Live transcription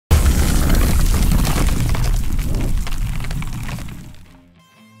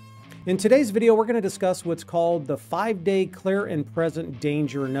In today's video, we're going to discuss what's called the 5-day clear and present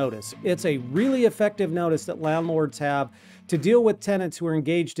danger notice. It's a really effective notice that landlords have to deal with tenants who are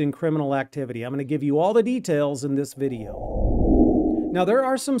engaged in criminal activity. I'm going to give you all the details in this video. Now, there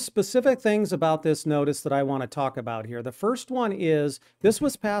are some specific things about this notice that I want to talk about here. The first one is this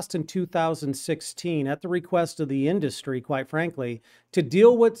was passed in 2016 at the request of the industry, quite frankly, to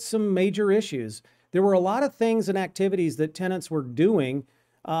deal with some major issues. There were a lot of things and activities that tenants were doing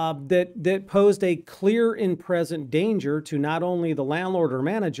that posed a clear and present danger to not only the landlord or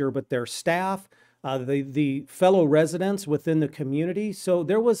manager, but their staff, the fellow residents within the community. So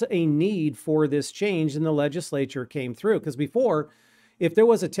there was a need for this change, and the legislature came through. Because before, if there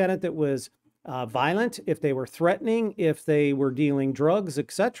was a tenant that was violent, if they were threatening, if they were dealing drugs,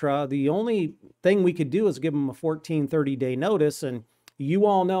 etc., the only thing we could do is give them a 30-day notice. And you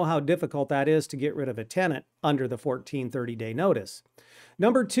all know how difficult that is to get rid of a tenant under the 30-day notice.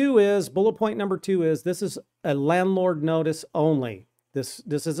 Number two is, bullet point number two is, this is a landlord notice only. This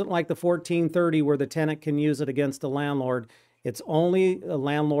isn't like the 1430 where the tenant can use it against the landlord. It's only a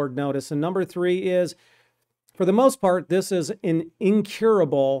landlord notice. And number three is, for the most part, this is an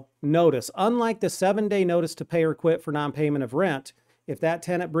incurable notice. Unlike the 7-day notice to pay or quit for non-payment of rent, if that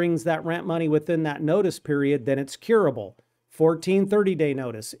tenant brings that rent money within that notice period, then it's curable. 30-day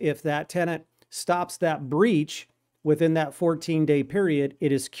notice, if that tenant stops that breach within that 14-day period,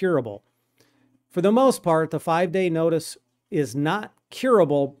 it is curable. For the most part, the 5-day notice is not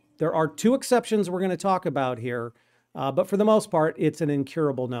curable. There are two exceptions we're going to talk about here, but for the most part, it's an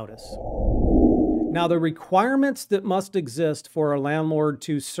incurable notice. Now, the requirements that must exist for a landlord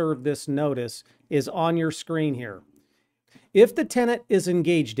to serve this notice is on your screen here. If the tenant is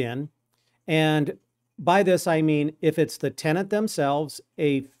engaged in, and by this I mean if it's the tenant themselves,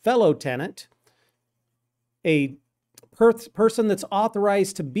 a fellow tenant, a person that's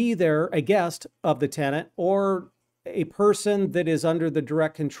authorized to be there, a guest of the tenant, or a person that is under the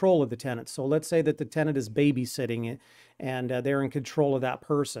direct control of the tenant. So let's say that the tenant is babysitting and they're in control of that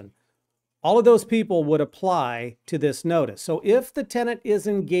person. All of those people would apply to this notice. So if the tenant is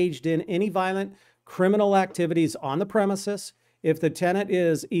engaged in any violent criminal activities on the premises, if the tenant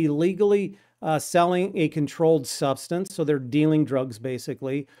is illegally selling a controlled substance, so they're dealing drugs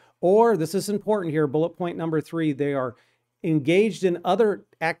basically, or this is important here, bullet point number 3, they are engaged in other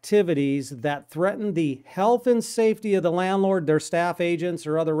activities that threaten the health and safety of the landlord, their staff agents,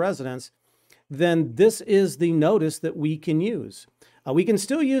 or other residents, then this is the notice that we can use. We can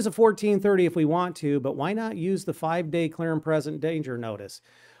still use a 1430 if we want to, but why not use the 5-day clear and present danger notice?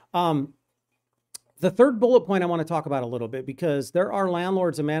 The third bullet point I want to talk about a little bit, because there are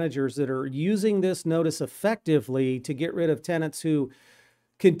landlords and managers that are using this notice effectively to get rid of tenants who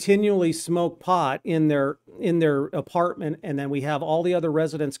continually smoke pot in their apartment, and then we have all the other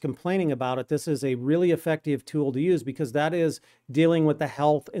residents complaining about it. This is a really effective tool to use because that is dealing with the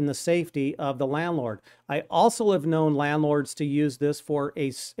health and the safety of the landlord. I also have known landlords to use this for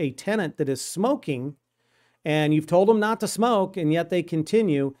a tenant that is smoking, and you've told them not to smoke, and yet they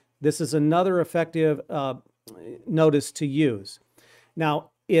continue. This is another effective notice to use. Now,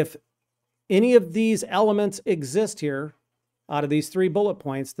 if any of these elements exist here, out of these 3 bullet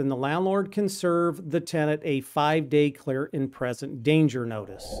points, then the landlord can serve the tenant a 5-day clear and present danger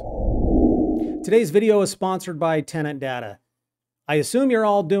notice. Today's video is sponsored by Tenant Data. I assume you're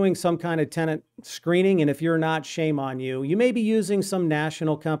all doing some kind of tenant screening, and if you're not, shame on you. You may be using some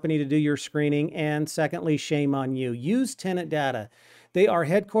national company to do your screening, and secondly, shame on you. Use Tenant Data. They are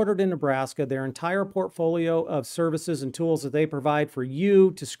headquartered in Nebraska. Their entire portfolio of services and tools that they provide for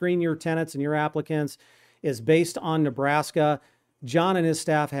you to screen your tenants and your applicants is based on Nebraska. John and his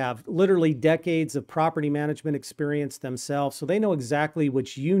staff have literally decades of property management experience themselves, so they know exactly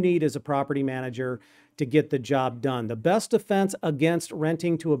what you need as a property manager to get the job done. The best defense against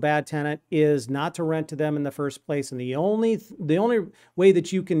renting to a bad tenant is not to rent to them in the first place, and the only way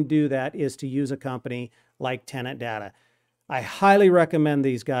that you can do that is to use a company like Tenant Data. I highly recommend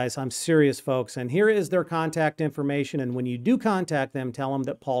these guys. I'm serious, folks. And here is their contact information. And when you do contact them, tell them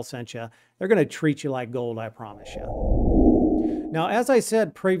that Paul sent you. They're going to treat you like gold, I promise you. Now, as I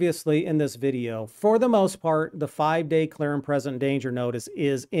said previously in this video, for the most part, the 5-day clear and present danger notice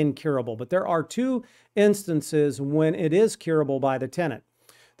is incurable. But there are 2 instances when it is curable by the tenant.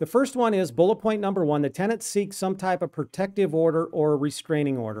 The first one is bullet point number 1. The tenant seeks some type of protective order or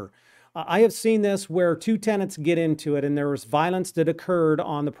restraining order. I have seen this where 2 tenants get into it and there was violence that occurred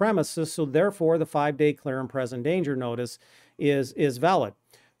on the premises, so therefore the 5-day clear and present danger notice is valid.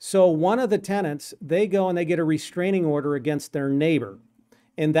 So one of the tenants, they go and they get a restraining order against their neighbor.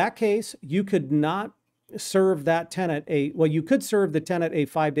 In that case, you could not serve that tenant you could serve the tenant a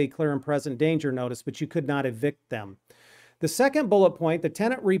 5-day clear and present danger notice, but you could not evict them. The second bullet point, the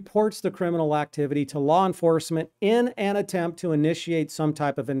tenant reports the criminal activity to law enforcement in an attempt to initiate some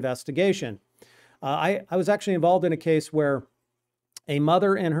type of investigation. I was actually involved in a case where a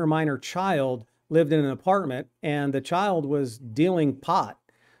mother and her minor child lived in an apartment, and the child was dealing pot.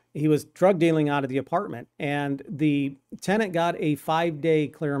 He was drug dealing out of the apartment, and the tenant got a 5-day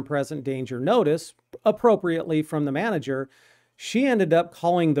clear and present danger notice, appropriately from the manager. She ended up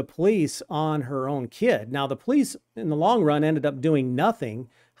calling the police on her own kid. Now, the police, in the long run, ended up doing nothing.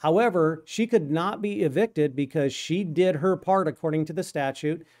 However, she could not be evicted because she did her part according to the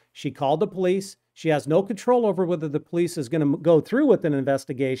statute. She called the police. She has no control over whether the police is going to go through with an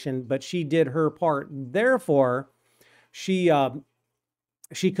investigation, but she did her part. Therefore, she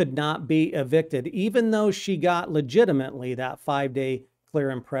could not be evicted, even though she got legitimately that 5-day clear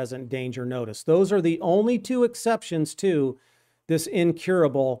and present danger notice. Those are the only two exceptions to this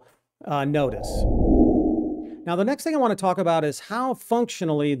incurable notice. Now, the next thing I want to talk about is how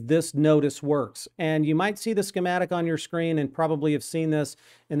functionally this notice works. And you might see the schematic on your screen and probably have seen this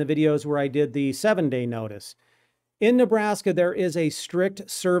in the videos where I did the 7-day notice. In Nebraska, there is a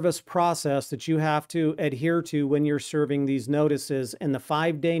strict service process that you have to adhere to when you're serving these notices, and the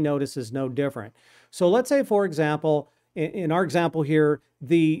 5-day notice is no different. So let's say, for example, in our example here,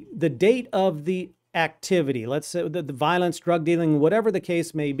 the date of the activity, let's say the violence, drug dealing, whatever the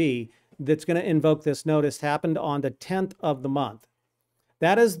case may be, that's going to invoke this notice happened on the 10th of the month.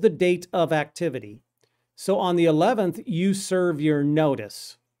 That is the date of activity. So on the 11th, you serve your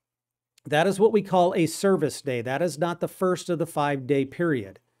notice. That is what we call a service day. That is not the first of the 5-day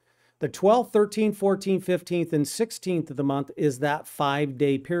period. The 12th, 13th, 14th, 15th, and 16th of the month is that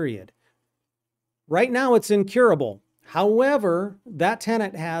 5-day period. Right now, it's incurable. However, that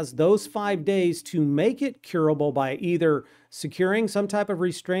tenant has those 5 days to make it curable by either securing some type of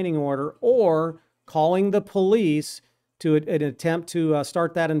restraining order or calling the police to an attempt to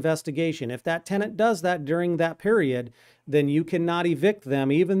start that investigation. If that tenant does that during that period, then you cannot evict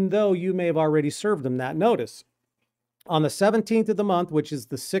them, even though you may have already served them that notice. On the 17th of the month, which is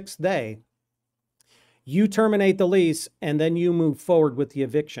the 6th day, you terminate the lease and then you move forward with the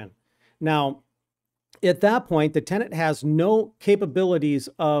eviction. Now, at that point, the tenant has no capabilities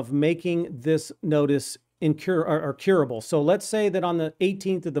of making this notice curable. So let's say that on the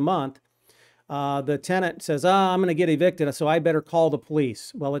 18th of the month, the tenant says, I'm going to get evicted, so I better call the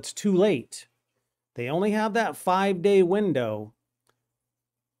police. Well, it's too late. They only have that 5-day window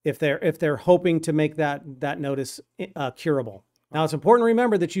if they're hoping to make that notice curable. Now, it's important to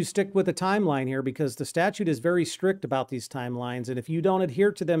remember that you stick with the timeline here, because the statute is very strict about these timelines. And if you don't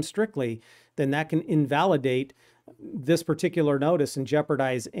adhere to them strictly, then that can invalidate this particular notice and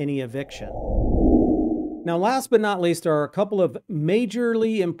jeopardize any eviction. Now, last but not least, there are a couple of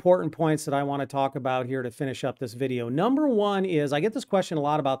majorly important points that I want to talk about here to finish up this video. Number one is, I get this question a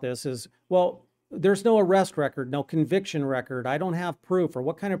lot about this, is, well, there's no arrest record, no conviction record. I don't have proof. Or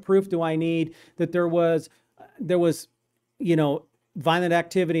what kind of proof do I need that there was violent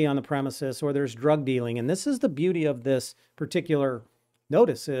activity on the premises, or there's drug dealing? And this is the beauty of this particular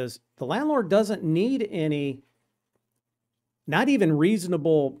notice, is the landlord doesn't need any, not even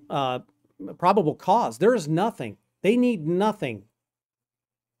reasonable, probable cause. There is nothing. They need nothing.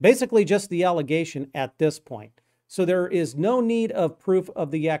 Basically just the allegation at this point. So there is no need of proof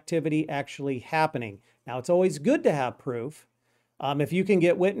of the activity actually happening. Now, it's always good to have proof. If you can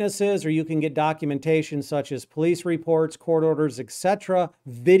get witnesses, or you can get documentation such as police reports, court orders, etc.,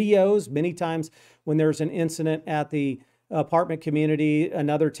 videos. Many times when there's an incident at the apartment community,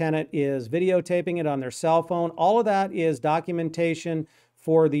 another tenant is videotaping it on their cell phone. All of that is documentation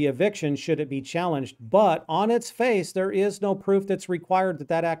for the eviction should it be challenged. But on its face, there is no proof that's required that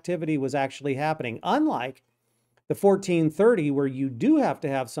that activity was actually happening. Unlike the 1430, where you do have to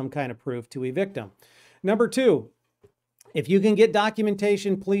have some kind of proof to evict them. Number two, if you can get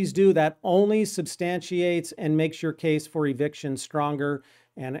documentation, please do. That only substantiates and makes your case for eviction stronger.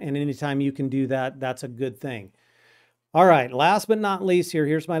 And anytime you can do that, that's a good thing. All right, last but not least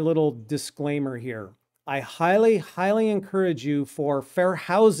here's my little disclaimer here. I highly, highly encourage you, for fair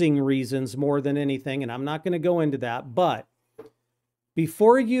housing reasons more than anything, and I'm not going to go into that, but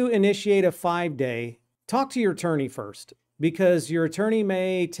before you initiate a 5-day, talk to your attorney first, because your attorney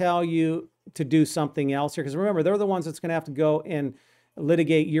may tell you to do something else here. Because remember, they're the ones that's going to have to go and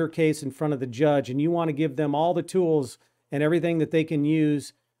litigate your case in front of the judge, and you want to give them all the tools and everything that they can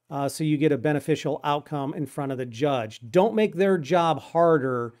use so you get a beneficial outcome in front of the judge. Don't make their job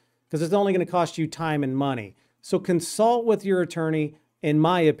harder, because it's only going to cost you time and money. So consult with your attorney in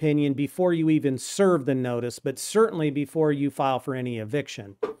my opinion, before you even serve the notice, but certainly before you file for any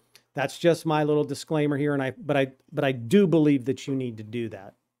eviction. That's just my little disclaimer here, but I do believe that you need to do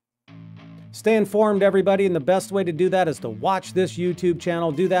that. Stay informed, everybody, and the best way to do that is to watch this YouTube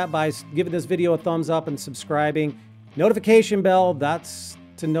channel. Do that by giving this video a thumbs up and subscribing. Notification bell, that's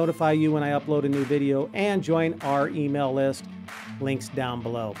to notify you when I upload a new video, and join our email list. Links down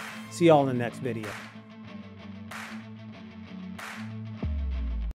below. See y'all in the next video.